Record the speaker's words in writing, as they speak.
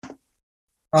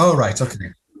Oh, right. Okay.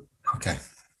 Okay.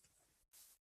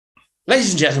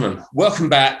 Ladies and gentlemen, welcome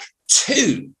back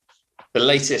to the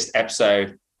latest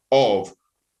episode of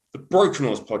the Broken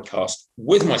Oars podcast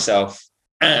with myself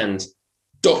and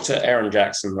Dr. Aaron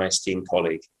Jackson, my esteemed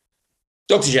colleague.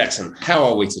 Dr. Jackson, how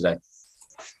are we today?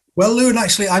 Well, Lou,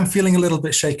 actually, I'm feeling a little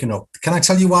bit shaken up. Can I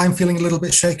tell you why I'm feeling a little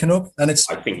bit shaken up? And I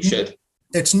think you should.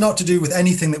 It's not to do with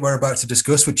anything that we're about to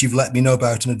discuss, which you've let me know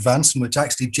about in advance, and which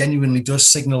actually genuinely does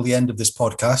signal the end of this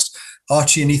podcast.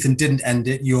 Archie and Ethan didn't end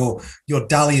it. Your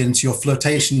dalliance, your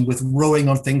flirtation with rowing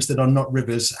on things that are not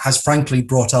rivers has frankly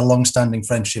brought our long-standing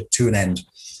friendship to an end.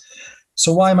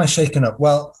 So why am I shaken up?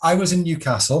 Well, I was in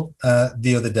Newcastle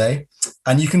the other day,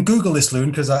 and you can Google this,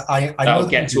 Loon, because I know that'll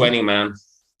get to any man.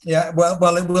 Yeah,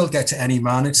 well, it will get to any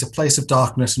man. It's a place of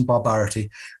darkness and barbarity.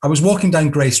 I was walking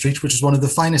down Grey Street, which is one of the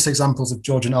finest examples of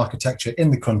Georgian architecture in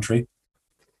the country,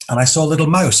 and I saw a little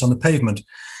mouse on the pavement.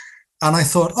 And I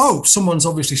thought, oh, someone's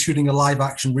obviously shooting a live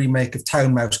action remake of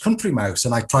Town Mouse, Country Mouse.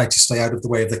 And I tried to stay out of the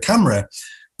way of the camera.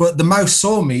 But the mouse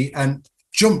saw me and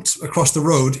jumped across the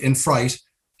road in fright,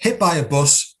 hit by a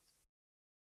bus,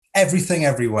 everything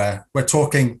everywhere. We're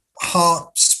talking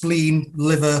heart, spleen,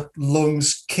 liver,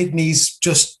 lungs, kidneys.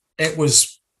 It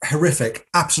was horrific,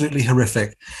 absolutely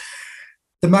horrific.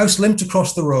 The mouse limped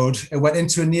across the road. It went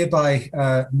into a nearby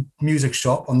music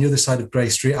shop on the other side of Grey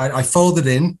Street. I followed it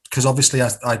in because obviously I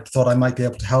thought I might be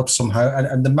able to help somehow.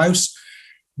 And the mouse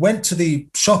went to the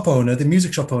shop owner, the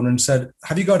music shop owner, and said,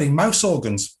 "Have you got any mouse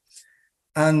organs?"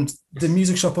 And the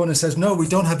music shop owner says, "No, we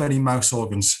don't have any mouse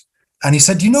organs." And he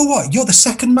said, "You know what? You're the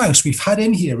second mouse we've had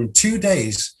in here in 2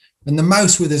 days." And the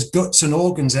mouse with his guts and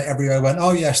organs everywhere went,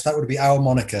 "Oh, yes, that would be our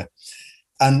moniker."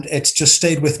 And it's just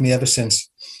stayed with me ever since.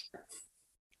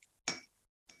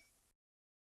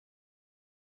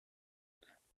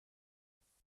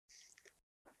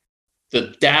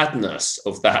 The dadness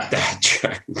of that dad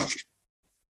joke.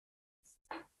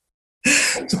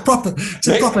 It's a proper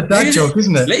dad joke,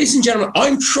 isn't it? Ladies and gentlemen,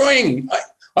 I'm trying.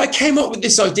 I came up with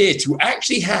this idea to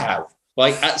actually have,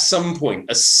 like, at some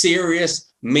point, a serious,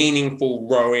 meaningful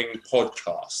rowing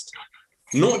podcast.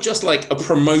 Not just like a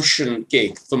promotion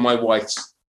gig for my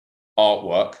wife's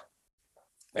artwork.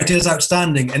 It is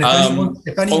outstanding. And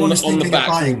if anyone is thinking of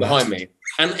buying behind me.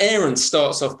 And Aaron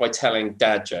starts off by telling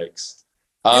dad jokes.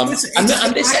 This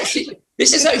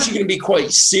is actually going to be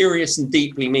quite serious and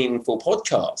deeply meaningful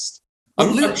podcast.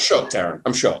 I'm shocked, Aaron.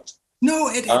 I'm shocked.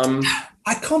 No,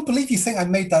 I can't believe you think I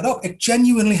made that up. It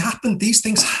genuinely happened. These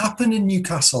things happen in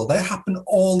Newcastle. They happen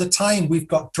all the time. We've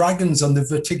got dragons on the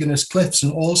vertiginous cliffs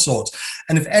and all sorts.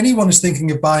 And if anyone is thinking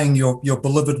of buying your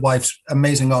beloved wife's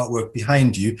amazing artwork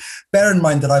behind you, bear in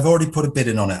mind that I've already put a bid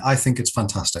in on it. I think it's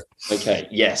fantastic. Okay,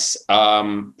 yes.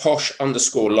 Posh_logs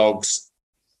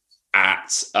at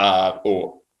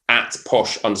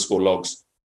posh_logs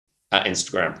at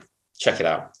Instagram. Check it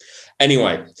out.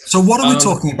 Anyway. So what are we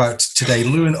talking about today?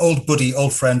 Lou, an old buddy,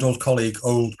 old friend, old colleague,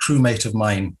 old crewmate of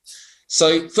mine.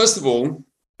 So first of all,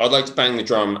 I'd like to bang the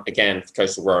drum again for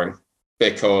coastal rowing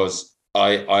because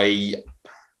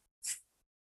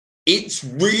it's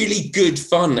really good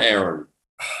fun, Aaron.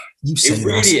 It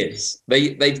really is.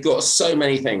 They've got so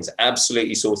many things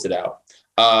absolutely sorted out.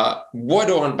 Why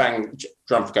do I want to bang the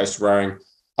drum for coastal rowing?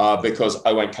 Because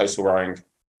I went coastal rowing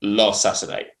last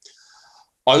Saturday.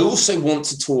 I also want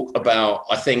to talk about,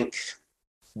 I think,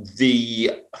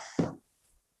 the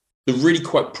really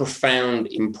quite profound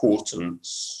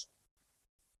importance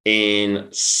in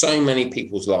so many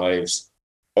people's lives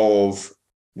of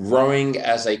rowing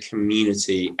as a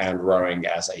community and rowing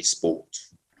as a sport.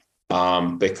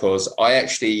 Because I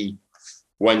actually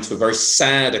went to a very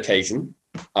sad occasion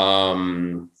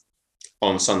on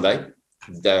Sunday,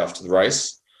 the day after the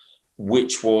race,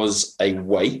 which was a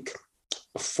wake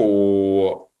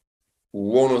for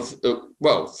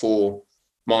for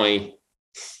my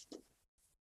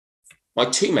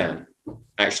two-man,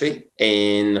 actually,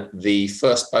 in the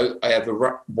first boat I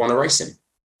ever won a race in.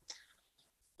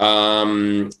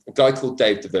 A guy called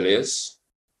Dave de Villiers,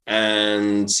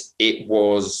 and it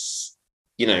was,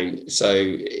 so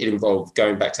it involved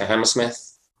going back to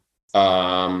Hammersmith,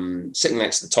 sitting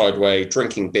next to the tideway,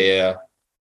 drinking beer,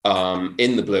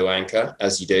 in the Blue Anchor,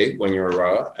 as you do when you're a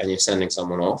rower and you're sending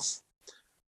someone off.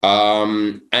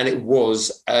 And it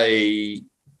was a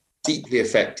deeply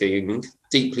affecting,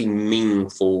 deeply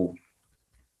meaningful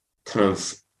kind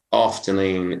of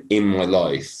afternoon in my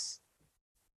life.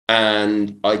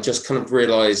 And I just kind of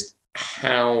realized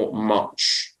how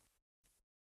much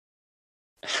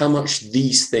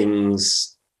these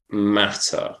things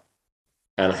matter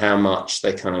and how much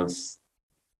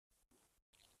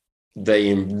they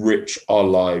enrich our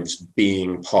lives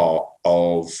being part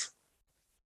of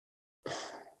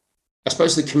I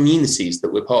suppose, the communities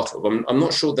that we're part of. I'm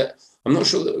not sure that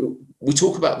we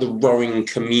talk about the rowing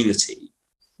community,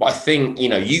 but I think,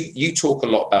 you talk a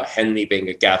lot about Henley being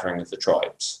a gathering of the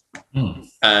tribes.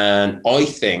 And I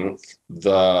think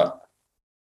that's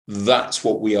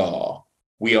what we are.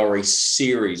 We are a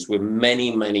series with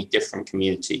many, many different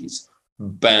communities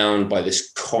bound by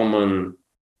this common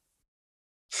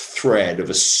thread of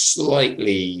a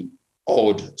slightly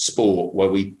odd sport where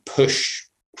we push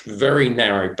very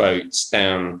narrow boats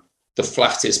down the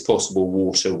flattest possible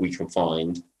water we can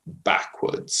find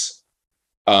backwards.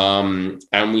 And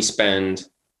we spend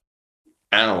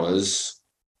hours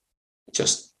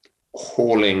just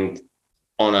hauling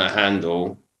on a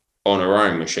handle on a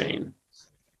rowing machine.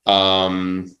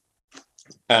 And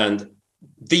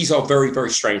these are very, very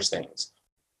strange things,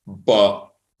 but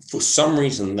for some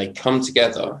reason they come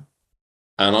together,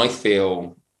 and I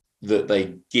feel that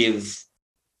they give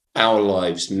our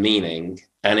lives meaning,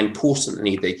 and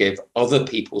importantly, they give other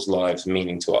people's lives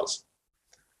meaning to us.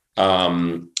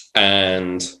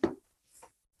 And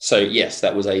so, yes,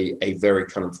 that was a very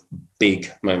kind of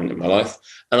big moment in my life.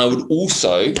 And I would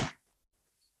also,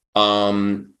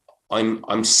 I'm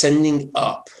sending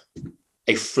up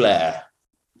a flare.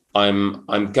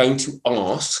 I'm going to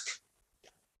ask,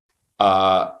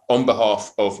 on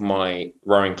behalf of my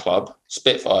rowing club,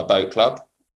 Spitfire Boat Club,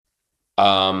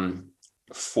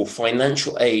 for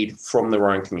financial aid from the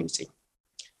rowing community,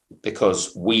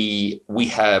 because we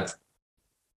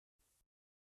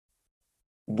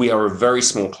are a very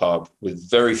small club with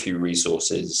very few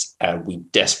resources, and we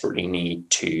desperately need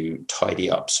to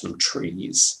tidy up some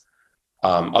trees.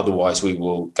 Otherwise, we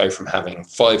will go from having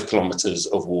 5 kilometers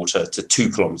of water to 2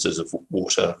 kilometers of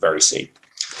water very soon.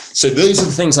 So those are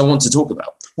the things I want to talk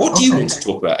about. What do you want to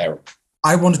talk about, Aaron?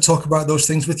 I want to talk about those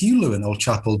things with you, Lewin, old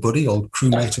chap, old buddy, old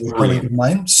crewmate, old colleague of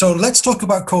mine. So let's talk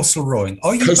about coastal rowing.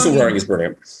 Coastal rowing is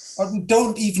brilliant.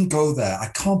 Don't even go there. I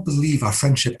can't believe our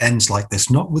friendship ends like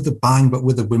this, not with a bang, but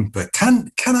with a whimper.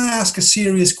 Can I ask a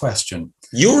serious question?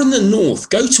 You're in the north.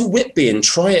 Go to Whitby and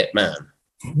try it, man.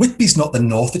 Whitby's not the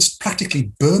north. It's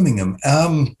practically Birmingham.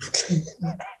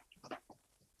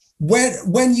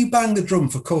 When you bang the drum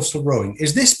for coastal rowing,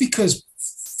 is this because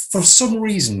for some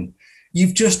reason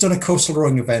you've just done a coastal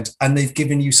rowing event and they've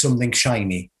given you something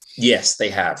shiny? Yes, they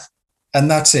have. And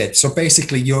that's it. So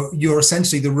basically you're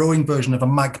essentially the rowing version of a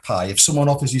magpie. If someone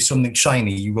offers you something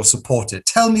shiny, you will support it.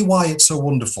 Tell me why it's so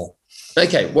wonderful.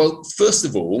 Okay, well, first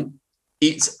of all,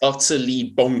 it's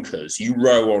utterly bonkers. You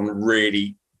row on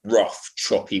really rough,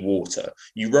 choppy water.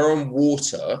 You row on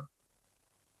water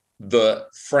that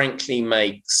frankly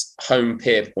makes home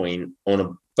Pierpoint on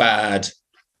a bad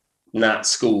Nat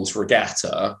Schools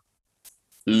regatta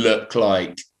look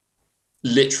like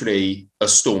literally a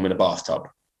storm in a bathtub.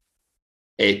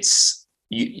 It's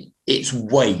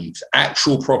waves,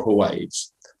 actual proper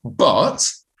waves. But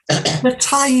the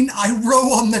Tyne, I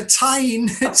row on the Tyne.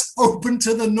 It's open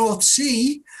to the North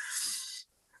Sea.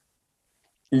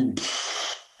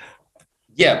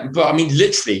 Yeah, but I mean,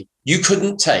 literally, you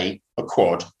couldn't take a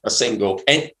quad, a single,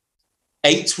 and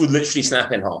 8 would literally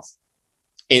snap in half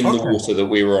in the water that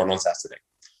we were on Saturday.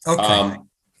 Okay.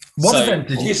 What event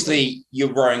did you? Obviously,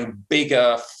 you're rowing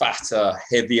bigger, fatter,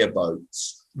 heavier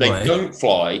boats. They don't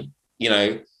fly,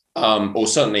 or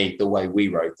certainly the way we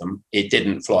rode them, it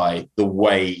didn't fly the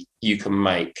way you can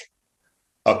make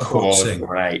a quad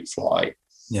or an 8 fly.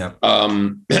 Yeah.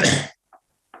 And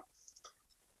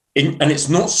it's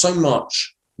not so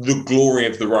much the glory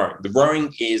of the rowing. The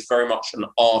rowing is very much an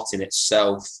art in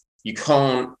itself. You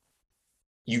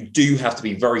do have to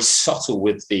be very subtle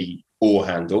with the oar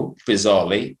handle,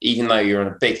 bizarrely, even though you're in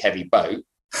a big, heavy boat.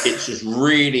 It's just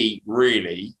really,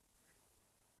 really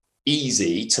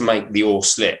easy to make the oar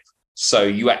slip. So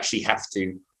you actually have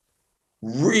to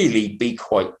really be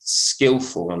quite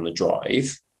skillful on the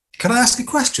drive. Can I ask a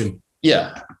question?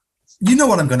 Yeah. You know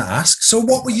what I'm going to ask. So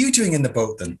what were you doing in the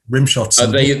boat then? Rim shots?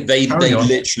 They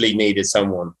literally needed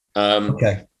someone.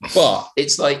 Okay. But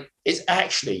it's the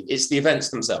events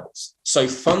themselves. So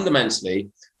fundamentally,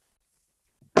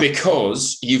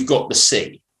 because you've got the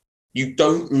sea, you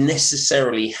don't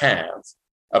necessarily have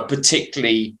a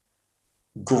particularly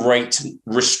great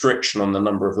restriction on the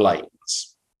number of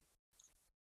lanes.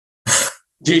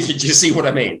 Do you see what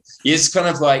I mean? It's kind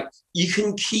of like you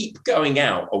can keep going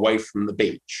out away from the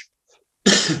beach.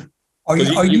 You're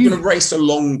going to race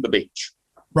along the beach.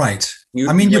 Right.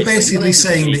 You're basically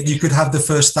saying that you could have the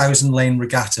first 1,000-lane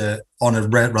regatta on a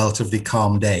relatively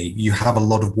calm day. You have a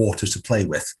lot of water to play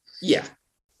with. Yeah.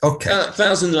 Okay.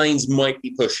 1,000 lanes might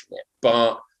be pushing it,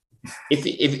 but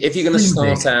if you're going to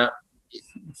start out,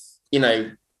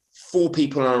 4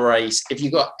 people in a race, if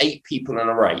you've got 8 people in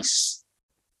a race,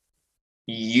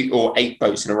 or 8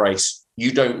 boats in a race,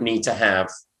 you don't need to have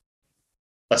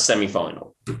a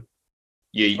semi-final.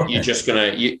 You're just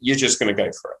gonna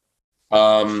go for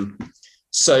it.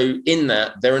 So in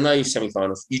that, there are no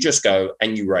semi-finals. You just go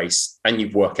and you race, and you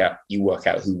work out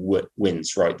who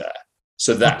wins right there.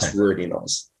 So that's really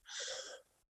nice.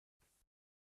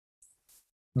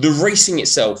 The racing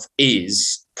itself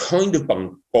is kind of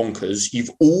bonkers.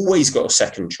 You've always got a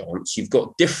second chance. You've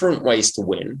got different ways to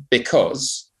win,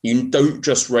 because you don't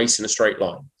just race in a straight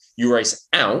line. You race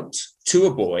out to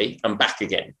a buoy and back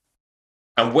again.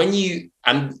 And when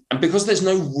and because there's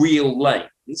no real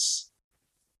lanes,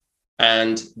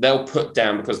 and they'll put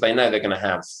down, because they know they're going to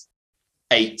have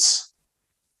 8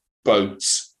 boat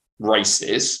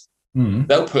races,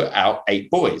 they'll put out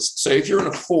 8 buoys. So if you're in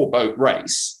a 4-boat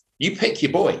race, you pick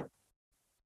your buoy.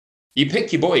 You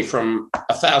pick your buoy from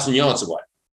 1,000 yards away.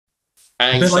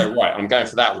 And you say, right, I'm going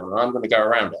for that one, and I'm going to go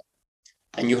around it.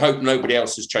 And you hope nobody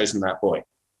else has chosen that buoy.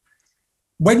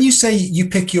 When you say you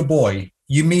pick your buoy,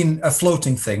 you mean a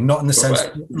floating thing, not in the sense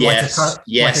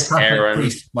yes, Aaron.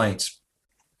 Priest might.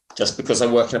 Just because I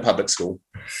work in a public school.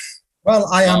 Well,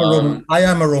 I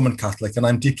am a Roman Catholic, and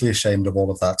I'm deeply ashamed of all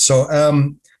of that. So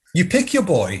you pick your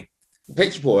buoy. You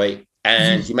pick your buoy,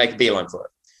 and you make a beeline for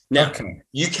it. Now,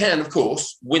 you can, of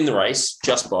course, win the race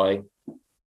just by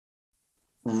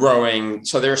rowing.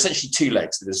 So there are essentially 2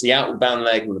 legs. There's the outward bound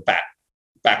leg and the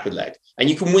backward leg. And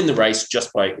you can win the race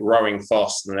just by rowing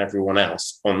faster than everyone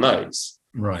else on those.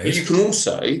 Right. But you can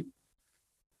also,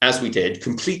 as we did,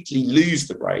 completely lose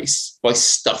the race by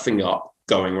stuffing up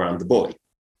going around the buoy.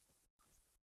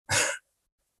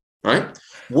 Right?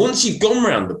 Once you've gone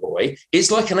around the buoy,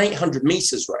 it's like an 800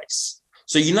 meters race.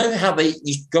 So you know how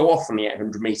you go off on the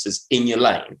 800 meters in your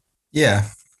lane? Yeah.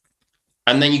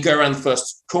 And then you go around the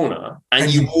first corner,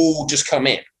 and you all just come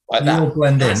in like that. All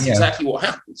blend in. That's exactly what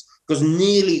happens. Because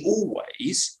nearly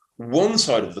always, one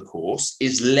side of the course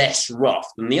is less rough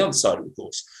than the other side of the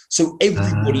course. So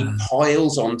everybody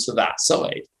piles onto that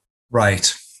side.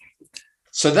 Right.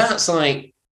 So that's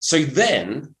so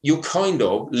then you're kind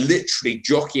of literally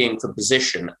jockeying for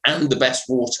position and the best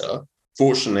water.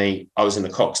 Fortunately, I was in the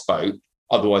Cox boat.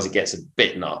 Otherwise, it gets a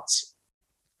bit nuts.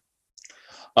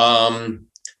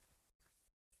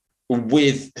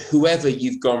 With whoever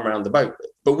you've gone around the boat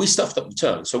with. But we stuffed up the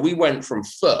turn. So we went from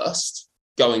first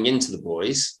going into the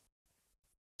buoys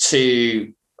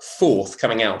to 4th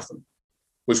coming out of them,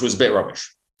 which was a bit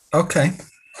rubbish. Okay.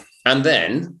 And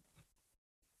then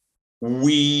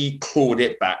we clawed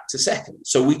it back to 2nd.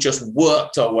 So we just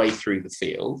worked our way through the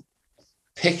field,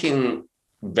 picking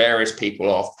various people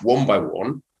off one by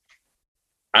one,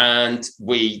 and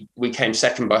we came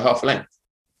 2nd by half a length.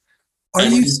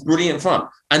 It was brilliant fun.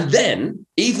 And then,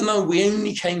 even though we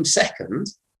only came 2nd,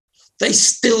 they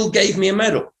still gave me a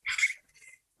medal.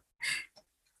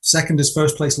 2nd is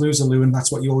first place loser, Lou, and that's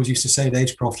what you always used to say at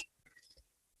Agecroft.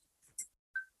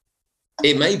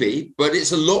 It may be, but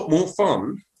it's a lot more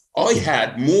fun. I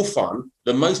had more fun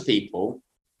than most people.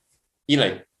 You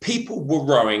know, people were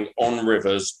rowing on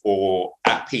rivers or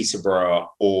at Peterborough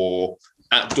or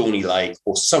at Dorney Lake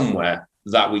or somewhere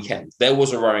that weekend. There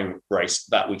was a rowing race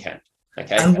that weekend.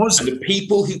 Okay. And the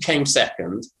people who came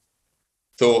 2nd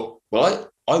thought, well,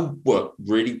 I worked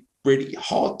really, really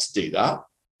hard to do that,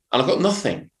 and I got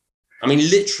nothing. I mean,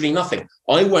 literally nothing.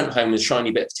 I went home with a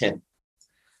shiny bit of tin.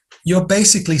 You're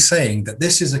basically saying that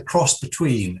this is a cross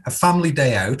between a family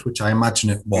day out, which I imagine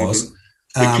it was.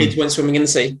 The kids went swimming in the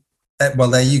sea. Well,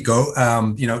 there you go.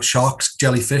 Sharks,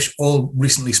 jellyfish, all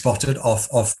recently spotted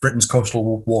off Britain's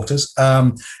coastal waters.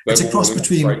 It's a cross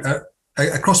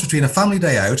between a family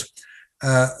day out,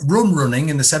 rum running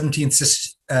in the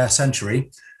 17th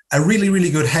century, a really, really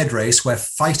good head race where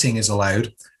fighting is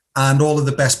allowed, and all of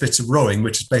the best bits of rowing,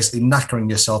 which is basically knackering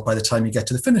yourself by the time you get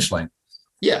to the finish line.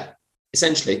 Yeah,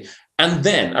 essentially. And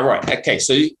then, all right, okay,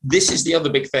 so this is the other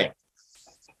big thing.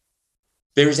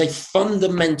 There is a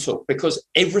fundamental, because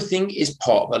everything is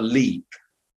part of a league.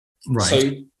 Right. So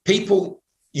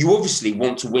you obviously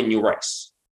want to win your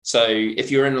race. So if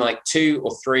you're in like 2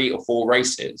 or 3 or 4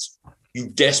 races, you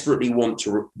desperately want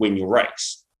to win your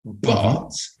race.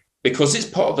 But because it's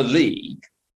part of a league,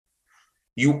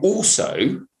 you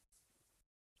also,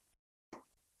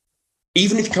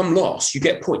 even if you come last, you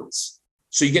get points.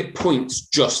 So you get points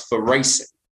just for racing.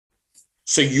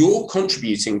 So you're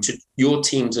contributing to your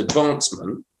team's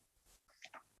advancement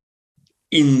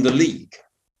in the league.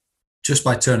 Just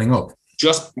by turning up?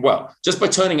 Just by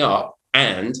turning up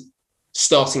and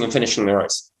starting and finishing the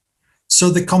race. So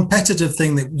the competitive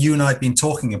thing that you and I have been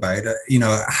talking about,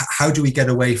 how do we get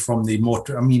away from the more,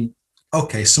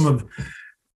 okay,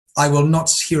 I will not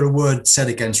hear a word said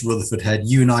against Rutherford Head.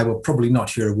 You and I will probably not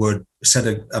hear a word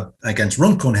said against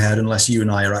Runcorn Head unless you and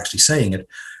I are actually saying it.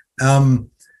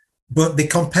 But the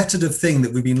competitive thing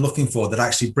that we've been looking for that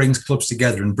actually brings clubs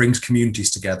together and brings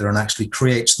communities together and actually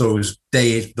creates those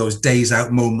days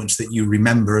out moments that you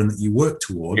remember and that you work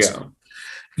towards. Yeah.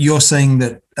 You're saying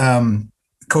that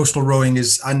coastal rowing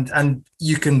is, and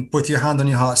you can with your hand on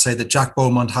your heart say that Jack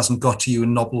Beaumont hasn't got to you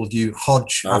and nobbled you.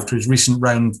 Hodge, after his recent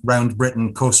round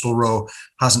Britain coastal row,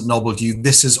 hasn't nobbled you.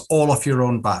 This is all off your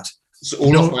own bat. It's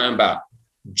all off my own bat.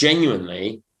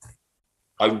 Genuinely,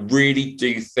 I really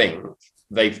do think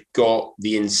they've got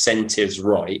the incentives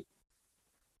right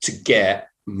to get.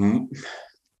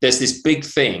 There's this big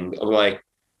thing of like,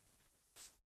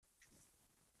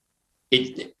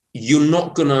 you're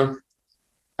not gonna.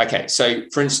 Okay, so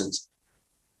for instance,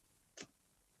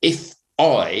 if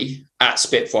I at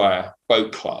Spitfire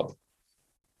Boat Club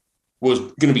was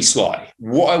going to be sly,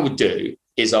 what I would do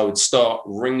is I would start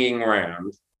ringing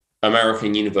around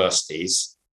American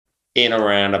universities in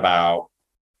around about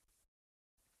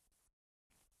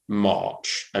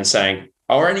March and saying,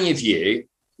 are any of you,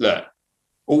 look,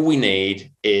 all we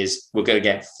need is we're going to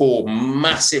get 4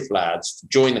 massive lads to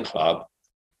join the club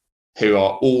who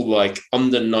are all like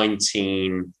under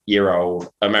 19-year-old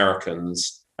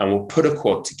Americans, and we'll put a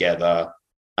quad together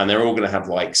and they're all going to have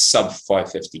like sub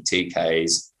 550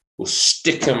 TKs. We'll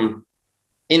stick them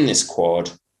in this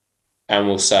quad and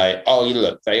we'll say, oh,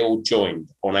 look, they all joined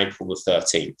on April the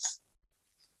 13th.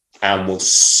 And we'll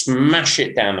smash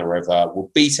it down the river.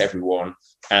 We'll beat everyone.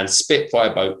 And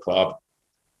Spitfire Boat Club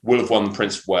will have won the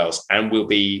Prince of Wales and will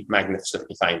be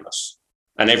magnificently famous.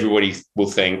 And everybody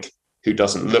will think, who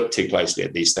doesn't look too closely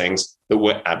at these things, that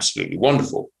we're absolutely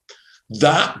wonderful.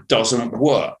 That doesn't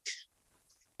work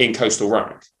in coastal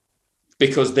rowing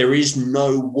because there is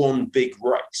no one big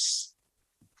race.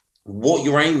 What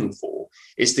you're aiming for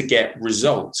is to get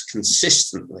results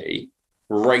consistently,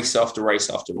 race after race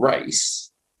after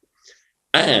race,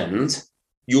 and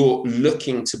you're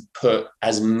looking to put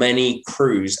as many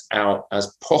crews out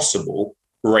as possible,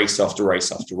 race after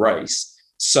race after race.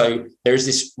 So there's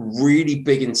this really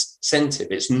big incentive.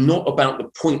 It's not about the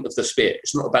point of the spear.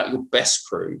 It's not about your best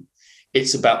crew.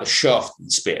 It's about the shaft of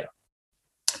the spear.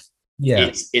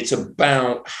 Yeah. It's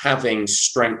about having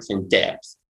strength and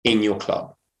depth in your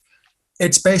club.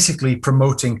 It's basically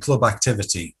promoting club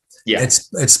activity. Yeah.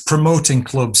 It's promoting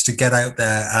clubs to get out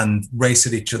there and race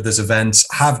at each other's events,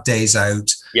 have days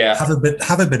out, have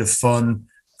a bit of fun.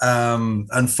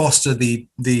 And foster the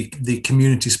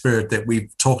community spirit that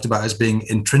we've talked about as being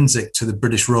intrinsic to the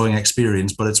British rowing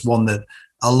experience, but it's one that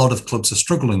a lot of clubs are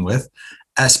struggling with,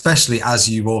 especially as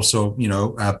you've also,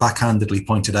 backhandedly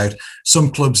pointed out, some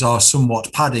clubs are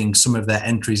somewhat padding some of their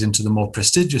entries into the more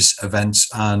prestigious events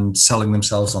and selling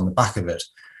themselves on the back of it.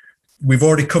 We've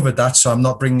already covered that, so I'm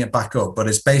not bringing it back up, but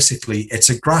it's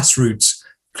a grassroots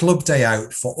club day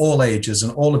out for all ages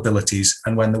and all abilities.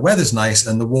 And when the weather's nice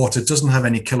and the water doesn't have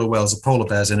any killer whales or polar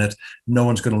bears in it, no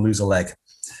one's going to lose a leg.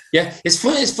 Yeah, it's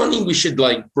funny we should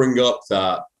bring up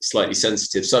that slightly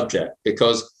sensitive subject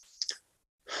because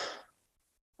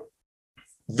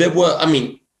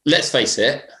let's face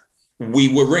it,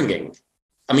 we were ringing.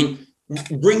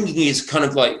 Ringing is kind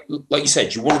of like you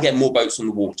said, you want to get more boats on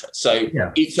the water. So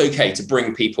It's okay to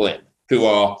bring people in who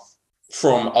are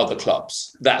from other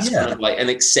clubs. That's kind of like an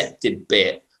accepted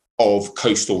bit of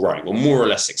coastal rowing, or more or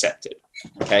less accepted.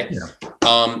 Okay.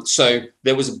 Yeah. So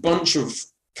there was a bunch of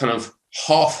kind of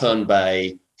half Herne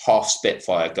Bay, half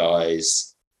Spitfire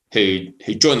guys who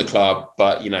joined the club,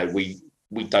 but we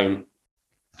don't,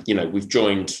 we've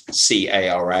joined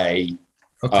CARA,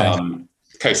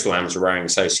 Coastal Amateur Rowing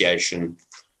Association,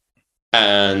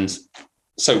 and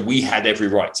so we had every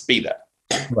right to be there.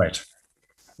 Right.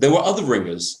 There were other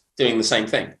ringers doing the same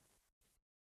thing.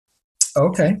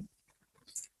 Okay.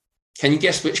 Can you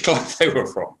guess which club they were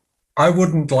from? I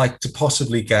wouldn't like to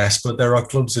possibly guess, but there are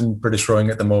clubs in British rowing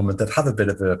at the moment that have a bit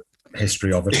of a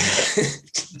history of it.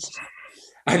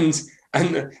 and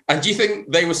do you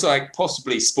think they were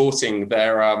possibly sporting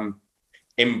their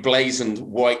emblazoned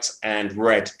white and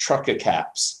red trucker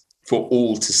caps for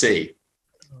all to see?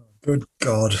 Good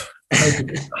God.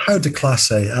 How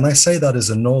déclassé. And I say that as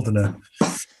a northerner.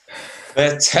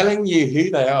 They're telling you who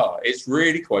they are. It's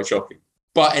really quite shocking.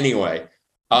 But anyway,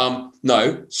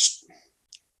 no,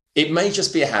 it may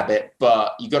just be a habit,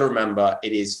 but you got to remember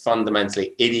it is part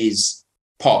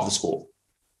of the sport.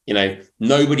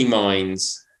 Nobody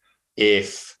minds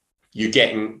if you're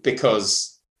getting,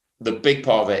 because the big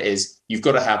part of it is you've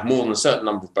got to have more than a certain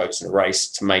number of boats in a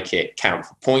race to make it count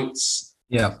for points.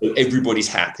 Yeah. So everybody's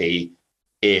happy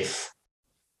if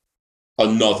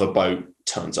another boat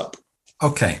turns up.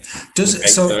 Okay.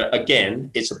 So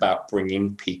again, it's about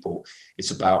bringing people.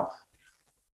 It's about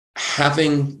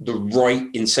having the right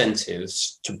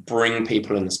incentives to bring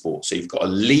people in the sport. So you've got a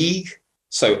league.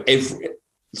 So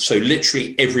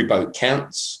literally every boat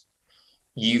counts.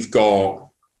 You've got,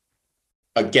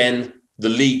 again, the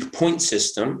league point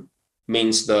system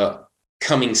means that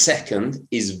coming second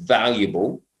is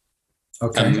valuable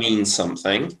and means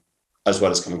something, as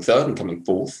well as coming third and coming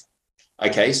fourth.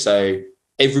 Okay, so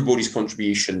everybody's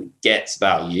contribution gets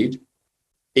valued.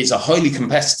 It's a highly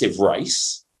competitive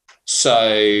race.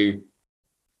 So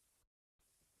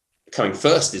coming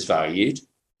first is valued.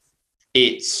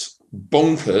 It's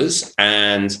bonkers,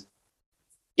 and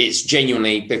it's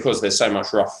genuinely, because there's so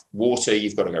much rough water,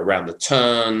 you've got to go around the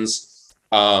turns.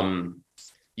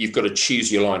 You've got to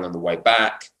choose your line on the way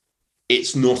back.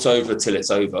 It's not over till it's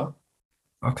over.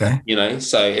 Okay. You know,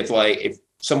 so if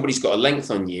somebody's got a length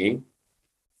on you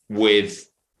with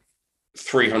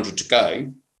 300 to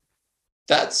go,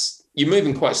 you're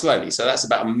moving quite slowly. So that's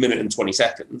about 1 minute and 20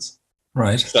 seconds.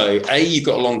 Right. So A, you've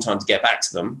got a long time to get back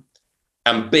to them.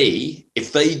 And B,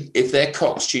 if their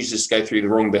cox chooses to go through the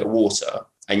wrong bit of water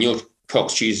and your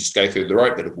cox chooses to go through the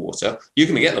right bit of water, you're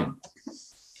going to get them.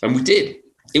 And we did.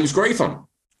 It was great fun.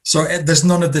 So there's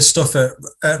none of this stuff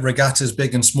at regattas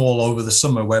big and small over the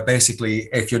summer where basically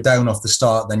if you're down off the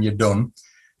start, then you're done.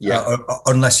 Yeah.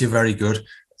 Unless you're very good.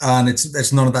 And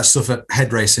it's none of that stuff at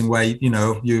head racing where, you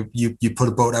know, you put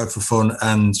a boat out for fun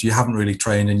and you haven't really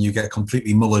trained and you get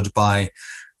completely mullered by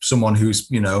someone who's,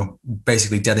 you know,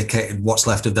 basically dedicated what's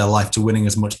left of their life to winning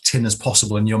as much tin as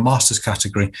possible in your masters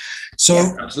category. So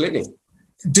yeah, absolutely.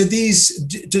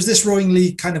 Does this rowing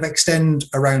league kind of extend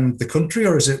around the country,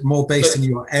 or is it more based in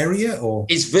your area? Or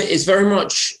it's very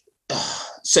much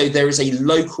so there is a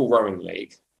local rowing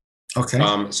league. Okay.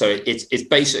 So it's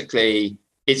basically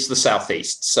it's the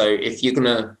southeast. So if you're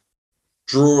gonna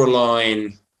draw a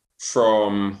line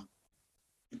from,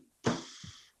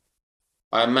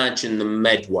 I imagine the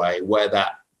Medway, where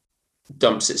that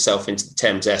dumps itself into the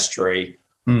Thames estuary,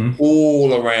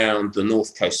 all around the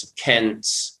north coast of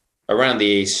Kent, around the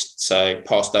east, so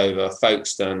past over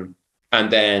Folkestone, and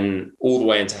then all the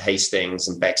way into Hastings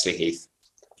and Bexley Heath.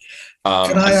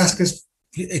 Can I ask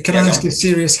a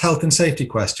serious health and safety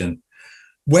question?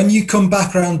 When you come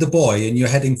back around the buoy and you're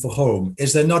heading for home,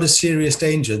 is there not a serious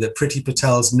danger that Priti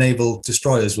Patel's naval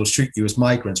destroyers will shoot you as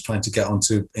migrants trying to get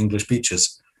onto English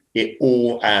beaches? It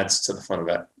all adds to the fun of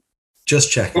it.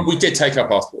 Just checking. But we did take our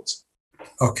passports.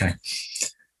 Okay.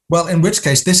 Well, in which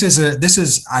case, this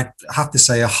is, I have to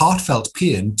say, a heartfelt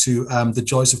paean to the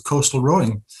joys of coastal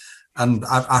rowing. And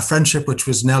our friendship, which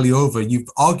was nearly over, you've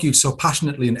argued so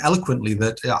passionately and eloquently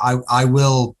that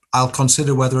I'll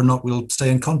consider whether or not we'll stay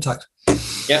in contact.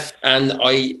 Yeah, and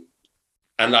I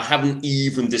haven't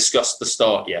even discussed the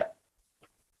start yet.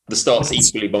 The start's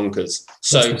equally bonkers.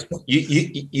 So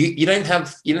you don't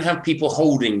have people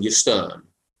holding your stern.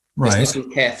 Right. There's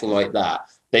nothing careful like that.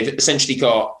 They've essentially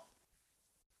got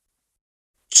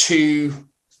 2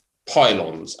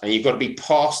 pylons, and you've got to be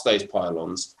past those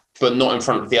pylons, but not in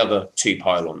front of the other 2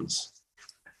 pylons.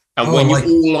 And when you're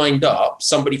all lined up,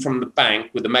 somebody from the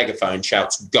bank with a megaphone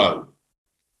shouts, "Go."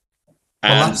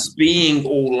 And being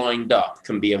all lined up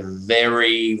can be a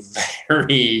very,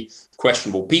 very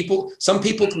questionable. Some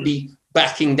people can be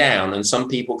backing down and some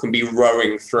people can be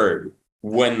rowing through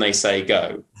when they say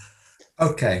go.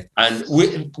 Okay. And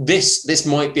this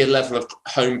might be a level of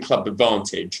home club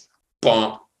advantage,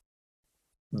 but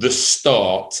the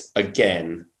start,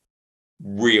 again,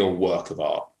 real work of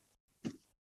art.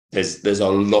 There's a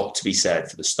lot to be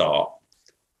said for the start.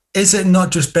 Is it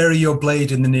not just bury your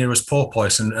blade in the nearest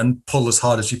porpoise and pull as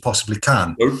hard as you possibly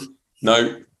can?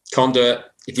 No, can't do it.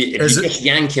 If you're just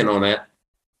yanking on it,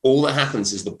 all that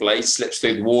happens is the blade slips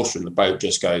through the water and the boat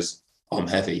just goes, "I'm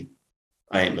heavy.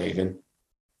 I ain't moving."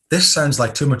 This sounds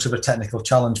like too much of a technical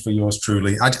challenge for yours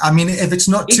truly. I mean, if it's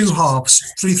not 2 halves,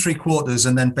 3 3/4,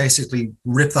 and then basically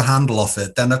rip the handle off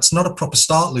it, then that's not a proper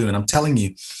start, Lewin, I'm telling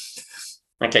you.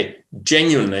 Okay,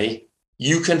 genuinely,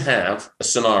 you can have a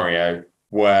scenario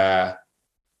where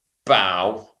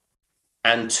bow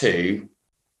and 2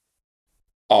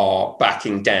 are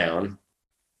backing down,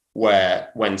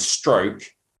 when stroke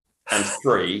and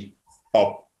 3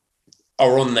 are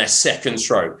on their second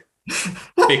stroke.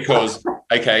 Because,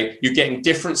 okay, you're getting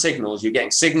different signals. You're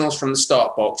getting signals from the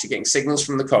start box. You're getting signals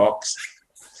from the cox.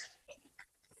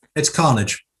 It's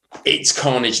carnage. It's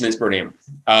carnage, and it's brilliant.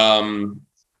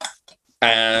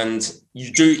 And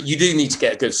you do need to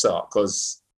get a good start,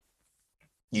 because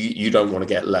you don't want to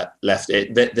get left.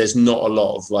 There's not a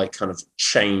lot of like kind of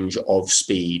change of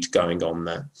speed going on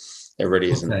there. There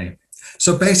really isn't. Okay.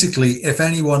 So basically, if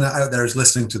anyone out there is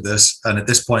listening to this, and at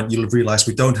this point you'll have realised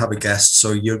we don't have a guest,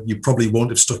 so you probably won't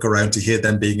have stuck around to hear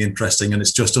them being interesting, and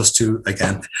it's just us two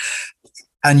again.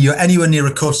 And you're anywhere near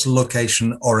a coastal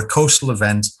location or a coastal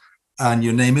event, and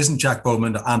your name isn't Jack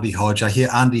Bowman or Andy Hodge. I hear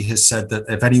Andy has said that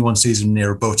if anyone sees him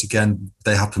near a boat again,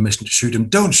 they have permission to shoot him.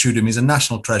 Don't shoot him. He's a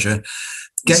national treasure.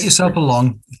 Get yourself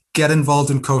along, get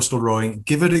involved in coastal rowing,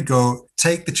 give it a go,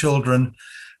 take the children,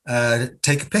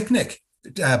 take a picnic,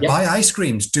 buy ice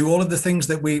creams, do all of the things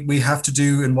that we have to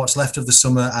do in what's left of the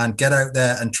summer, and get out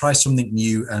there and try something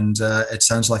new. And it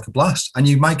sounds like a blast. And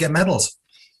you might get medals.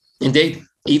 Indeed,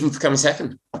 even for coming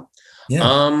second.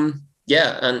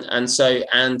 Yeah.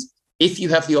 And if you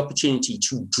have the opportunity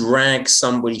to drag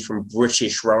somebody from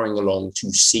British rowing along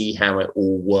to see how it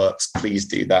all works, please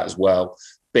do that as well,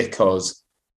 because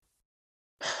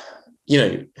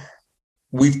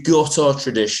we've got our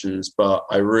traditions, but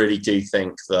I really do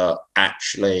think that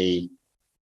actually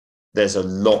there's a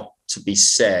lot to be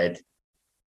said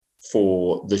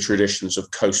for the traditions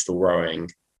of coastal rowing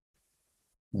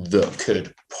that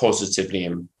could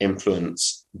positively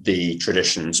influence the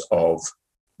traditions of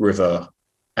river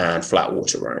and flat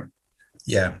water rowing.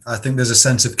 Yeah, I think there's a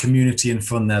sense of community and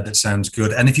fun there that sounds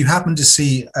good. And if you happen to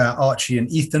see Archie and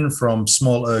Ethan from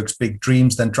Small Ergs Big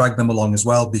Dreams, then drag them along as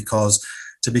well, because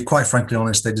to be quite frankly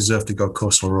honest, they deserve to go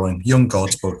coastal rowing. Young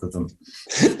gods, both of them.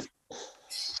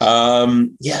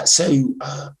 Yes.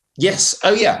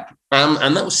 Oh, yeah.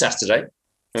 And that was Saturday.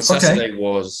 And Saturday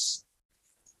was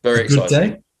very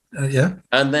exciting. Good day.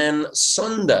 And then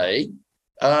Sunday,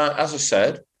 as I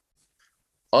said,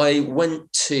 I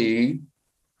went to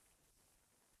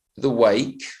the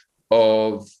wake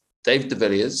of Dave de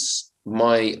Villiers,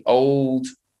 my old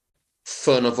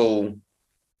Furnival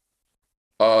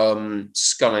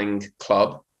sculling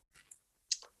club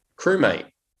crewmate.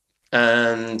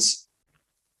 And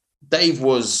Dave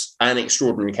was an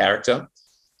extraordinary character.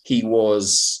 He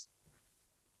was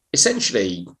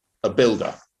essentially a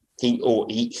builder.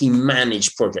 He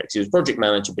managed projects. He was project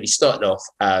manager, but he started off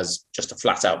as just a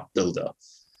flat out builder.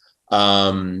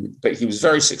 But he was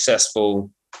very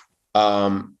successful.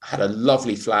 Had a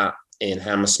lovely flat in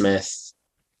Hammersmith.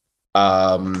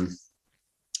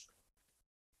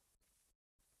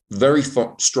 Very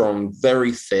strong,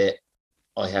 very fit.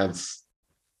 I have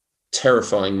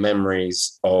terrifying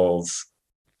memories of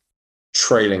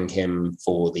trailing him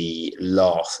for the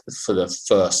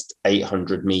first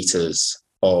 800 meters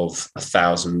of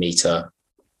 1,000-meter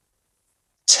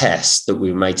test that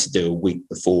we were made to do a week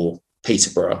before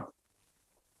Peterborough,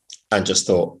 and just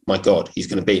thought, my God, he's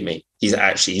going to beat me. He's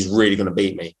really going to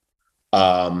beat me.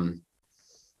 And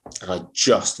I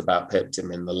just about pipped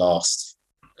him in the last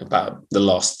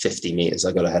 50 meters.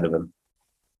 I got ahead of him.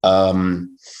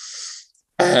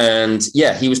 And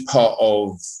yeah, he was part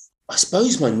of, I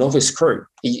suppose, my novice crew.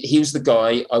 He was the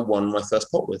guy I won my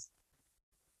first pot with.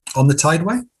 On the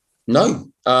Tideway? No,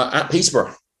 at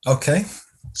Peterborough. Okay.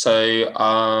 So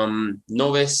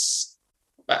novice,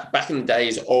 back in the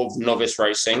days of novice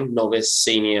racing, novice,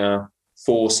 senior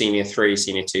 4, senior 3,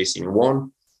 senior 2, senior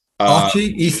 1.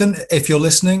 Archie, Ethan, if you're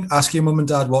listening, ask your mum and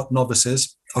dad what novice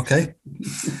is. Okay.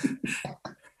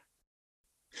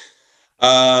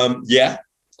 Back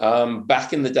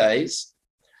in the days,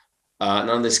 none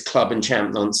of this club and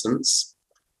champ nonsense.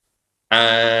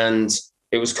 And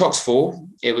it was Cox 4.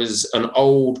 It was an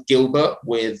old Gilbert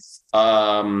with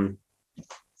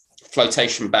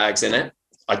flotation bags in it.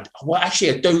 I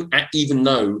don't even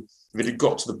know if it had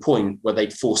got to the point where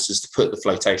they'd forced us to put the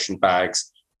flotation bags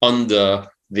under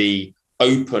the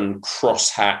open,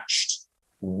 cross-hatched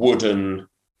wooden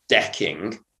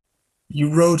decking.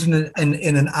 You rode in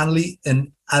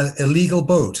an illegal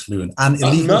boat, Lewin?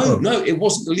 No, it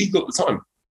wasn't illegal at the time.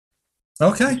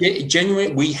 Okay.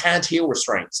 Genuinely, we had heel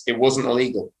restraints. It wasn't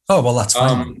illegal. Oh, well, that's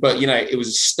fine. But, it was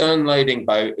a stern loading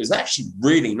boat. It was actually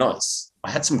really nice.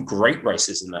 I had some great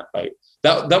races in that boat.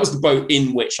 That was the boat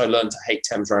in which I learned to hate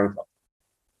Thames Rowing Club.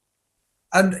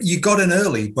 And you got in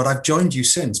early, but I've joined you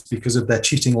since because of their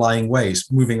cheating, lying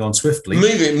ways. Moving on swiftly.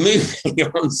 Moving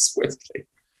on swiftly.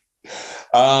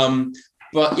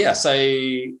 But yeah, so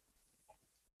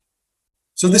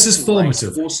this is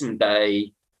formative. Awesome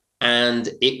day, and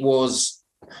it was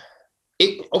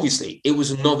a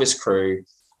novice crew.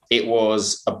 It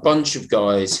was a bunch of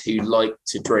guys who liked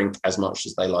to drink as much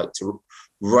as they liked to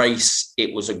race.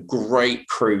 It was a great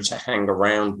crew to hang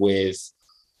around with.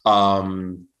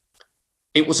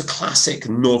 It was a classic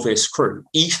novice crew.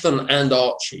 Ethan and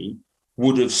Archie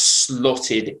would have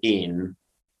slotted in,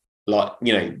 like,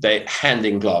 they hand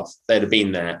in glove. They'd have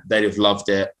been there. They'd have loved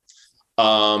it.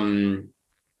 I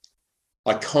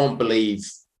can't believe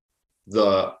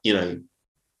that, you know,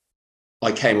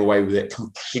 I came away with it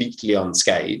completely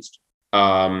unscathed,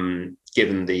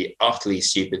 given the utterly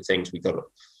stupid things we got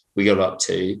up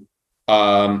to.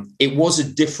 It was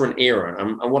a different era.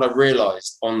 And what I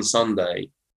realized on Sunday,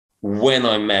 when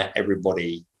I met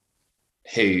everybody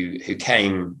who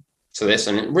came to this,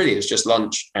 and it was just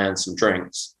lunch and some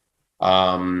drinks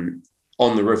on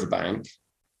the riverbank,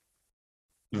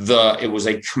 that it was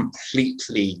a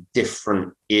completely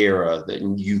different era, that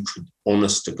you could,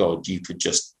 honest to God, you could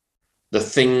just, the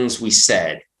things we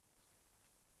said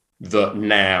that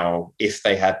now, if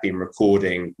they had been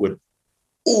recording, would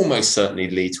almost certainly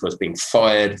lead to us being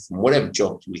fired from whatever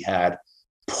jobs we had,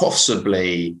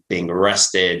 possibly being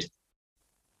arrested,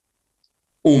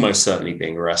 almost certainly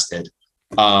being arrested.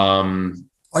 Are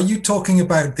you talking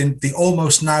about the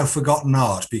almost now forgotten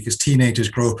art, because teenagers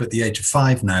grow up at the age of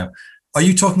 5 now? Are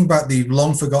you talking about the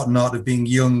long forgotten art of being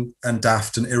young and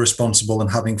daft and irresponsible and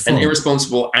having fun? And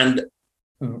irresponsible, and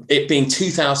it being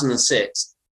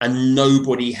 2006 and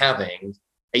nobody having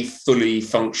a fully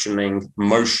functioning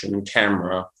motion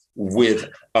camera with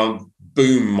a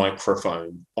boom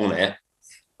microphone on it.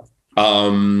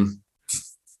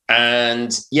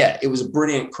 And yeah, it was a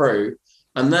brilliant crew.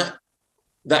 And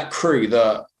that crew,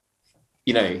 that,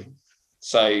 you know,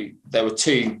 so there were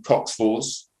 2 Cox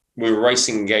 4s. We were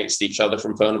racing against each other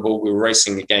from Furnival. We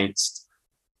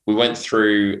went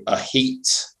through a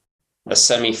heat, a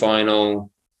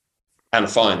semi-final, and a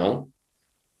final.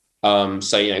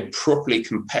 So, you know, properly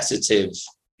competitive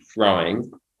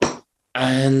rowing.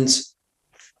 And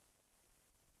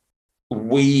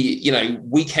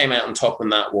we came out on top on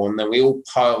that one. Then we all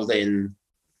piled in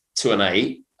to an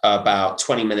 8 about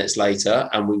 20 minutes later,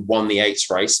 and we won the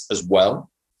 8s race as well.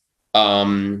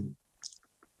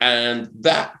 And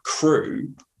that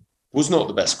crew was not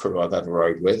the best crew I've ever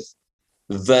rowed with.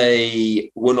 They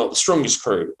were not the strongest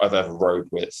crew I've ever rowed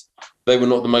with. They were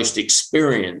not the most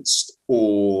experienced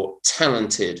or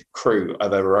talented crew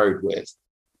I've ever rowed with.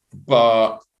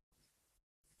 But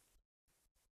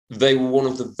they were one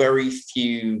of the very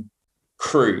few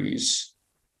crews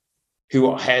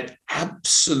who had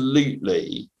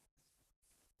absolutely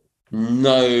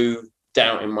no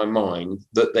doubt in my mind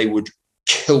that they would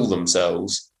kill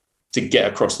themselves to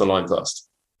get across the line first.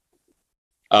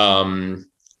 And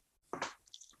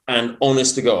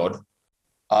honest to God,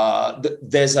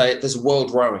 there's a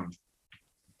world rowing.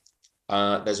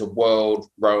 There's a world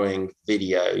rowing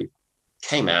video,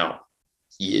 came out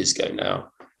years ago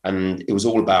now, and it was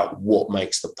all about what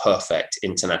makes the perfect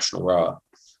international rower.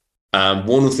 And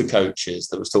one of the coaches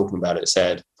that was talking about it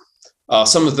said,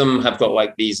 some of them have got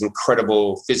like these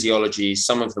incredible physiologies,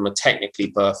 some of them are technically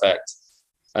perfect,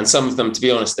 and some of them, to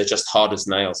be honest, they're just hard as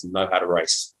nails and know how to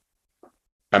race.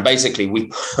 And basically we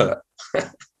put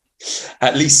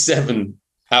at least 7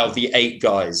 out of the 8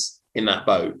 guys in that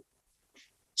boat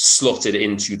slotted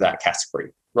into that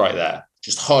category right there.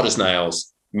 Just hard as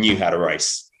nails, knew how to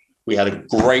race. We had a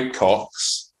great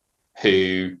Cox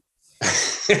who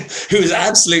was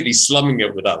absolutely slumming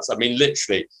it with us. I mean,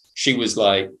 literally, she was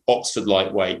like Oxford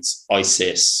lightweight,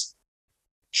 ISIS.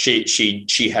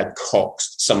 She had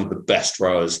coxed some of the best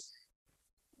rowers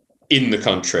in the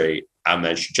country, and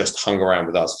then she just hung around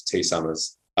with us for 2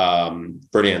 summers.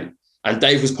 Brilliant. And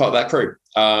Dave was part of that crew.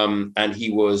 And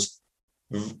he was,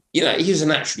 you know, he was a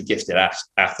naturally gifted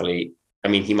athlete. I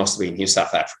mean, he was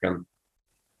South African.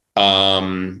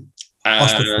 And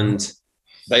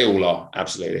they all are,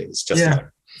 absolutely. It's just, yeah.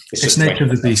 It's nature of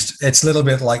the beast. It's a little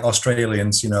bit like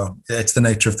Australians, you know, it's the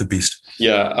nature of the beast.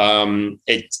 Yeah.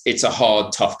 It's a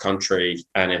hard, tough country.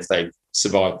 And if they've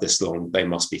survived this long, they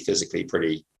must be physically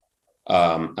pretty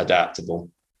adaptable.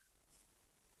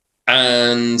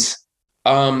 And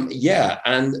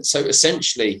and so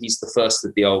essentially he's the first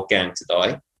of the old gang to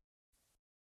die,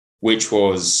 which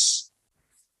was,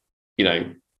 you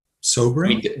know,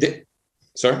 sobering.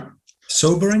 Sorry?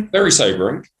 Sobering? Very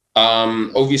sobering.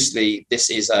 Obviously this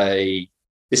is a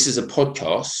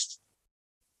podcast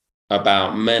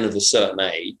about men of a certain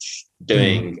age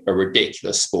doing a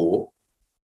ridiculous sport.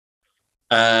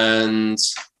 And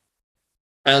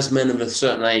as men of a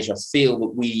certain age, I feel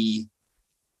that we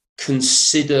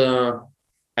consider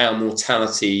our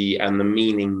mortality and the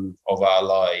meaning of our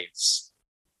lives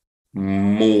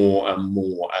more and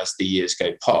more as the years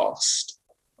go past.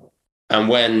 And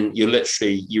when you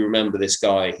remember this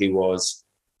guy who was,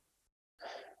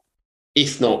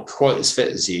 if not quite as fit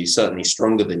as you, certainly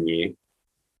stronger than you,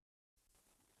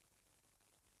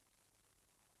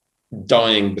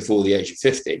 dying before the age of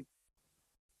 50.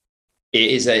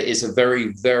 It's a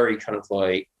very, very kind of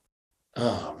like,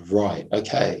 oh, right,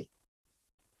 okay.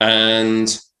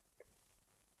 And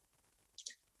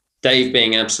Dave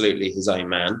being absolutely his own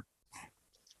man,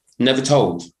 never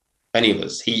told any of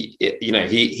us.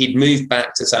 He'd moved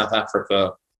back to South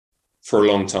Africa for a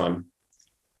long time.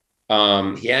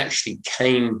 He actually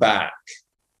came back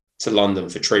to London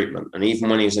for treatment. And even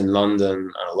when he was in London,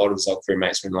 and a lot of his old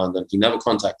crewmates were in London, he never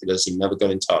contacted us. He never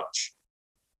got in touch.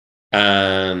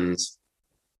 And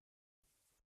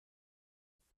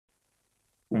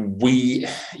we,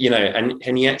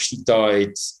 and he actually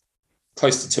died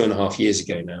close to 2.5 years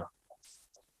ago now.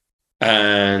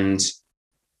 And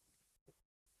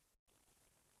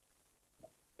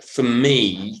for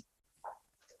me,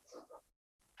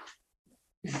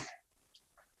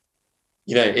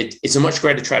 it's a much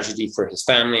greater tragedy for his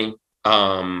family,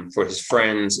 for his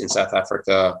friends in South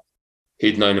Africa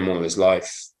who'd known him all his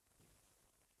life.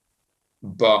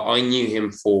 But I knew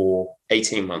him for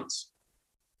 18 months.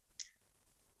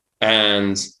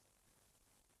 And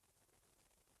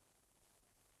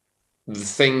the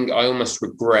thing I almost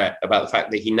regret about the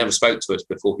fact that he never spoke to us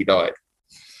before he died,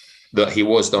 that he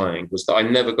was dying, was that I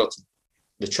never got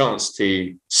the chance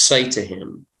to say to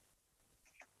him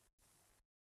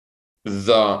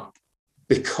that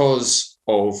because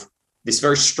of this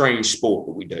very strange sport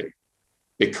that we do,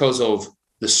 because of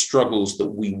the struggles that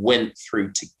we went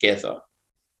through together,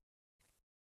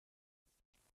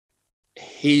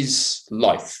 his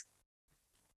life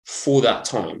for that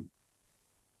time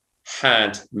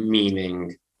had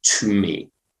meaning to me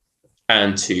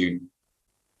and to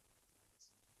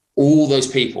all those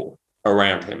people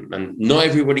around him. And not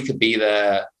everybody could be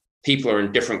there. People are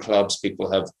in different clubs.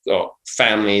 People have got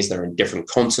families. They're in different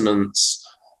continents.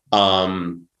 But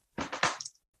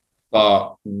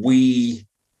we,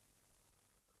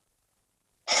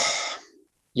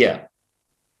 it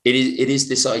is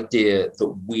this idea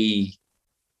that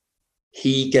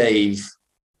he gave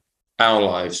our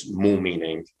lives more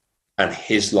meaning and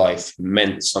his life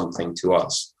meant something to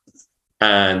us.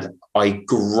 And I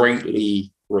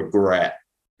greatly regret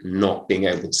not being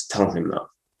able to tell him that.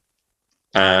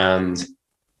 And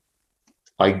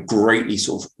I greatly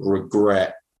sort of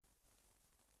regret,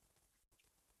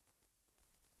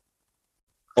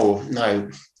 and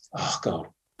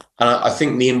I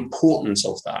think the importance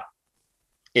of that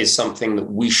is something that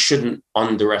we shouldn't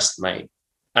underestimate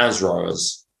as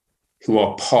rowers who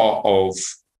are part of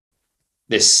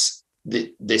this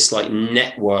like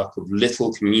network of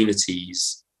little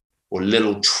communities or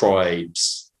little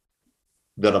tribes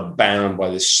that are bound by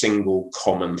this single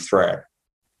common thread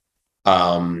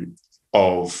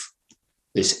of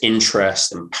this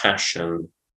interest and passion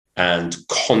and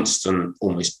constant,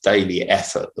 almost daily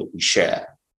effort that we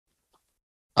share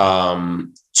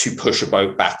to push a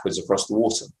boat backwards across the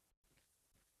water.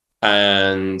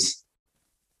 And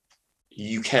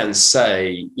you can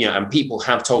say, and people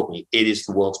have told me it is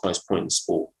the world's most pointless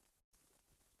sport.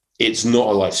 It's not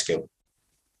a life skill.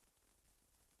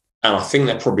 And I think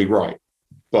they're probably right.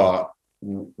 But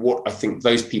what I think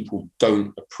those people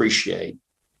don't appreciate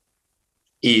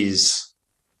is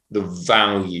the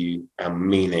value and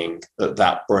meaning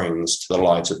that brings to the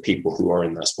lives of people who are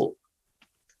in that sport.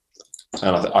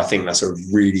 And I think that's a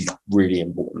really, really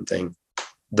important thing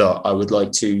that I would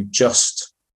like to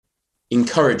just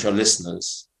encourage our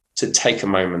listeners to take a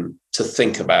moment to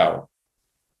think about.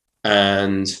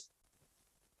 And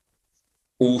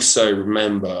also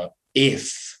remember,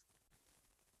 if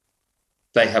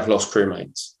they have lost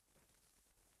crewmates,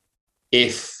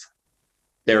 if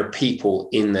there are people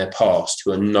in their past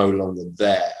who are no longer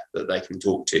there that they can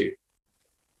talk to,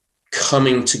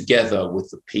 coming together with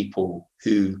the people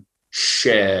who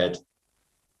shared,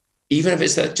 even if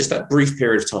it's just that brief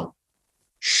period of time,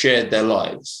 shared their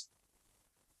lives,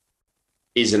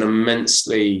 is an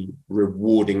immensely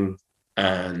rewarding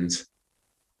and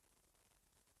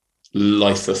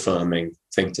life-affirming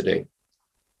thing to do.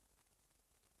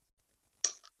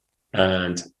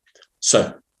 And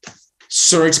so,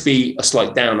 sorry to be a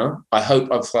slight downer. I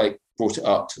hope I've brought it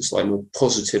up to a slightly more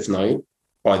positive note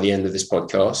by the end of this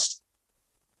podcast.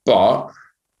 But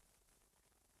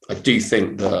I do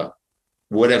think that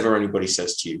whatever anybody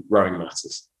says to you, rowing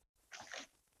matters.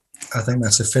 I think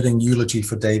that's a fitting eulogy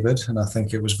for David, and I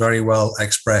think it was very well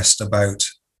expressed about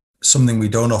something we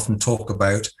don't often talk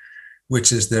about,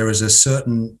 which is there is a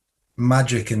certain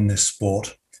magic in this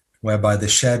sport whereby the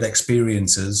shared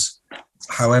experiences,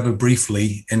 however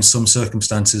briefly, in some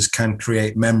circumstances, can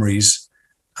create memories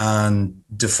and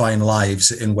define lives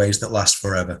in ways that last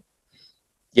forever.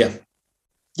 Yeah,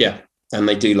 and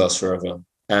they do last forever.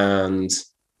 And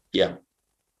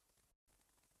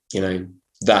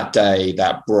that day,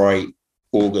 that bright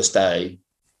August day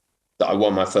that I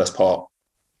won my first pot,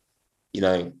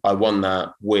 I won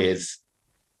that with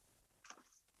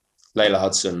Layla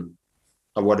Hudson.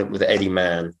 I won it with Eddie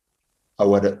Mann. I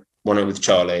won it with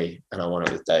Charlie, and I won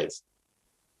it with Dave.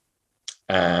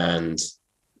 And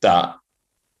that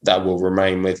will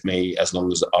remain with me as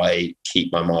long as I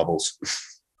keep my marbles.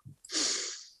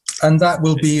 And that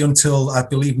will be until, I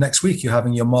believe, next week. You're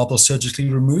having your marble surgically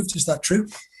removed. Is that true?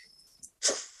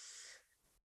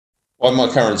 On my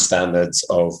current standards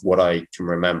of what I can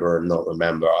remember and not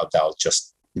remember, I'll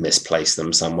just misplace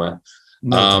them somewhere.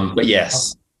 No, but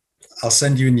yes, I'll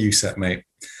send you a new set, mate.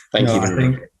 Thank you. I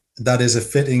think that is a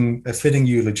fitting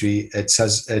eulogy. It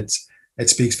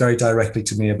speaks very directly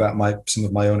to me about some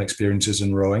of my own experiences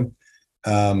in rowing,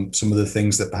 some of the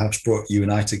things that perhaps brought you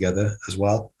and I together as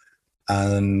well.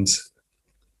 And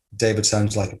David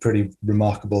sounds like a pretty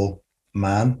remarkable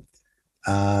man.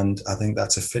 And I think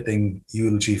that's a fitting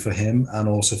eulogy for him and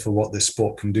also for what this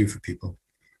sport can do for people.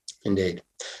 Indeed.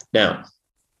 Now,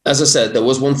 as I said, there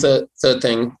was one third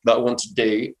thing that I want to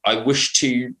do. I wish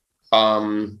to, so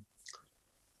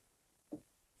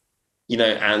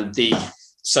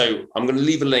I'm going to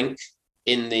leave a link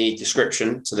in the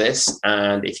description to this.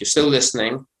 And if you're still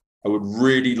listening, I would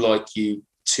really like you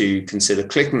to consider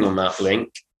clicking on that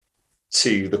link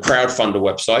to the Crowdfunder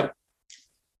website,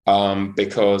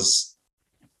 because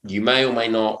you may or may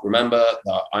not remember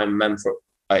that I'm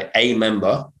a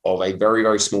member of a very,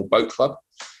 very small boat club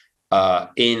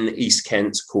in East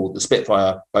Kent called the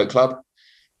Spitfire Boat Club.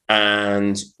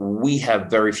 And we have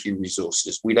very few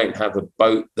resources. We don't have a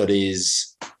boat that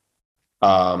is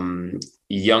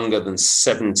younger than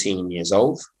 17 years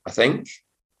old, I think.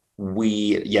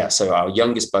 So our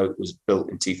youngest boat was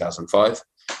built in 2005.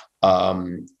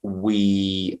 Our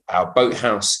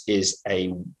boathouse is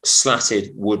a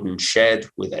slatted wooden shed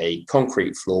with a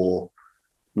concrete floor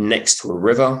next to a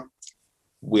river.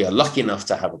 We are lucky enough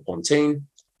to have a pontoon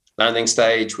landing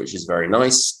stage, which is very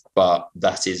nice, but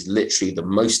that is literally the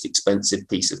most expensive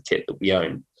piece of kit that we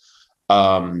own.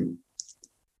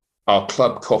 Our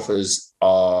club coffers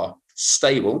are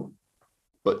stable,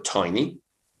 but tiny.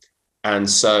 And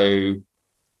so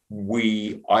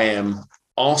I am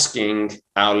asking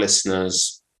our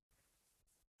listeners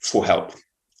for help.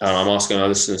 I'm asking our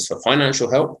listeners for financial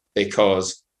help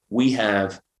because we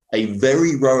have a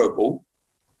very rowable,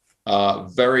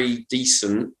 very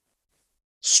decent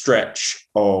stretch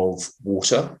of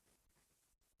water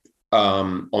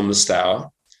on the Stour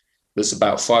that's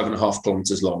about 5.5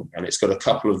 kilometers long. And it's got a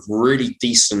couple of really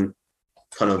decent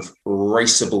kind of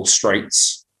raceable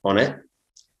straights on it.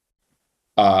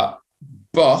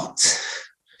 But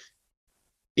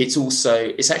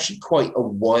it's actually quite a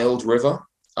wild river.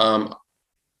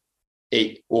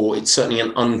 It's certainly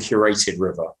an uncurated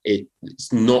river.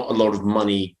 It's not a lot of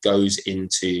money goes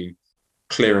into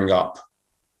clearing up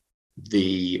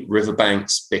the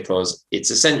riverbanks because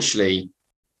it's essentially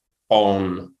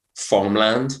on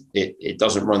farmland. It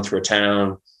doesn't run through a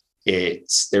town.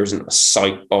 There isn't a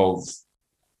site of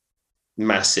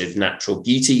massive natural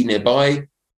beauty nearby.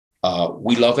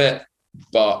 We love it,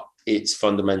 but it's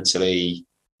fundamentally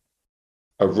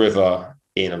a river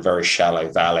in a very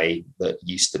shallow valley that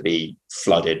used to be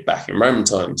flooded back in Roman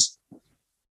times.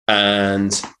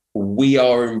 And we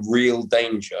are in real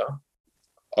danger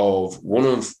of one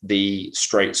of the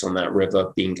straits on that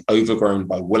river being overgrown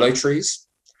by willow trees.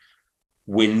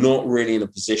 We're not really in a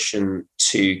position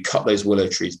to cut those willow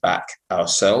trees back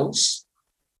ourselves.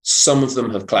 Some of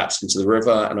them have collapsed into the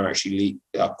river and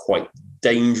are quite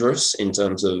dangerous in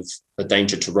terms of a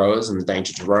danger to rowers and a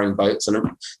danger to rowing boats and a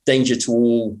danger to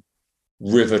all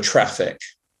river traffic.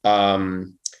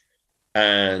 And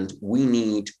we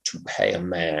need to pay a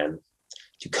man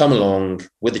to come along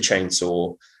with a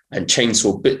chainsaw and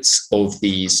chainsaw bits of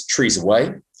these trees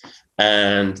away.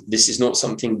 And this is not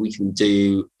something we can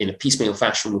do in a piecemeal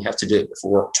fashion. We have to do it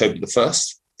before October the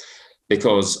 1st,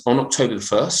 because on October the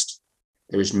 1st,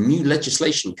 there is new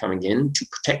legislation coming in to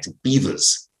protect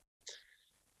beavers.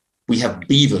 We have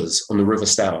beavers on the River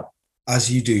Stour. As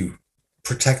you do,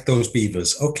 protect those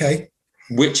beavers. Okay.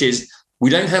 Which is, we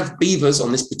don't have beavers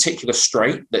on this particular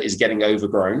strait that is getting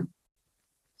overgrown.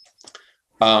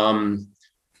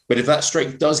 But if that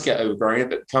strait does get overgrown,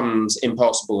 if it becomes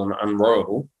impassable and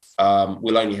unrowable,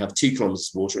 we'll only have 2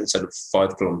 kilometers of water instead of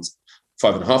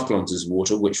 5.5 kilometers of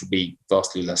water, which would be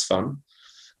vastly less fun.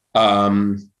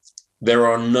 There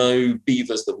are no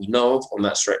beavers that we know of on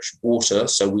that stretch of water,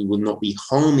 so we will not be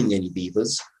harming any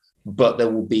beavers, but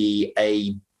there will be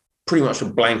pretty much a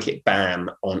blanket ban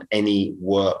on any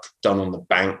work done on the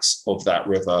banks of that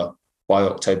river by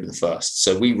October the 1st.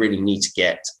 So we really need to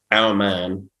get our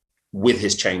man with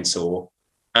his chainsaw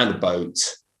and a boat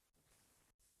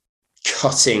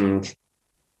cutting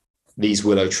these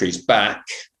willow trees back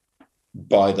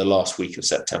by the last week of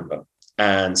September.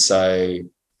 And so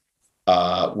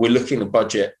we're looking at a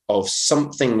budget of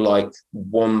something like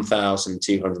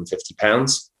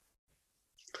 £1,250.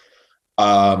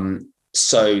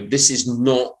 So this is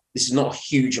not a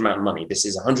huge amount of money. This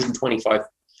is 125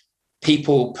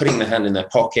 people putting their hand in their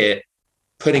pocket,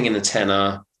 putting in a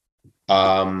tenner,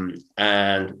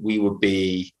 and we would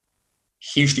be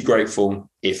hugely grateful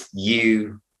if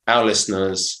you, our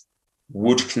listeners,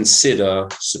 would consider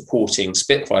supporting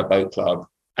Spitfire Boat Club,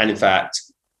 and in fact,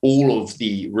 all of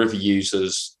the river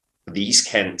users, the East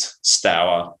Kent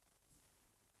Stour,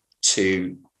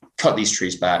 to cut these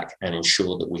trees back and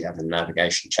ensure that we have a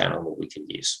navigation channel that we can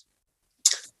use.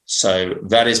 So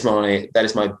that is my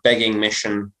begging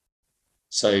mission.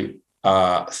 So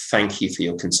thank you for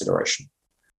your consideration.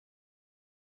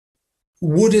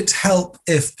 Would it help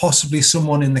if possibly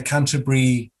someone in the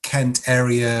Canterbury, Kent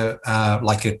area,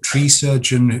 like a tree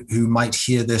surgeon who might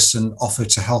hear this and offer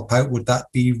to help out, would that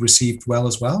be received well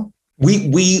as well?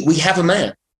 We have a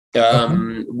man.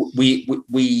 We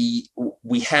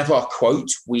have our quote.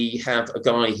 We have a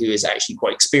guy who is actually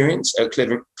quite experienced at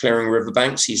clearing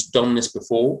riverbanks. He's done this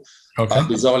before.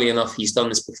 Bizarrely enough, he's done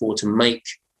this before to make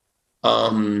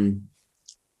an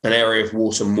area of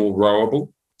water more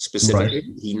rowable. Specifically, right.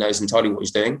 He knows entirely what he's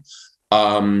doing.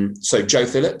 So Joe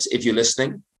Phillips, if you're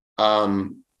listening,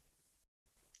 thank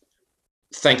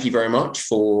you very much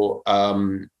for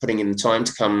putting in the time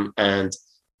to come and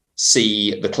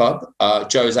see the club.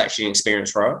 Joe is actually an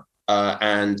experienced rower,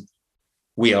 and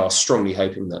we are strongly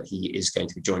hoping that he is going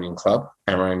to be joining the club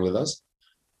and rowing with us.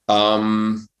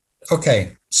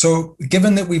 Okay, so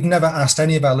given that we've never asked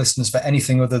any of our listeners for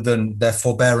anything other than their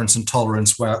forbearance and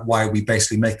tolerance, why we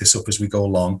basically make this up as we go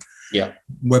along,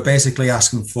 we're basically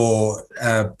asking for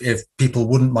if people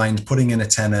wouldn't mind putting in a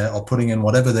tenner or putting in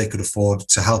whatever they could afford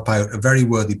to help out a very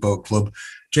worthy boat club.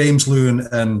 James, Lewin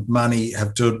and Manny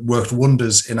have worked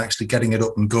wonders in actually getting it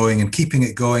up and going and keeping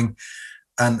it going.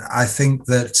 And I think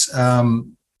that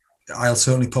I'll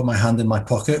certainly put my hand in my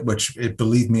pocket, which,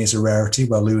 believe me, is a rarity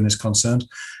where Lewin is concerned.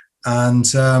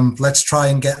 And let's try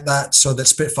and get that so that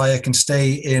Spitfire can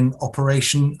stay in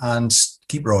operation and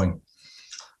keep rowing.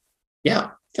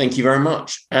 Yeah, thank you very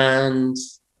much. And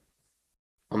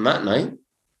on that note,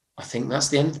 I think that's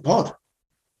the end of the pod.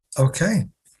 Okay.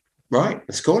 Right,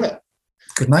 let's call it.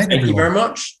 Good night, everyone. Thank you very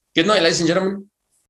much. Good night, ladies and gentlemen.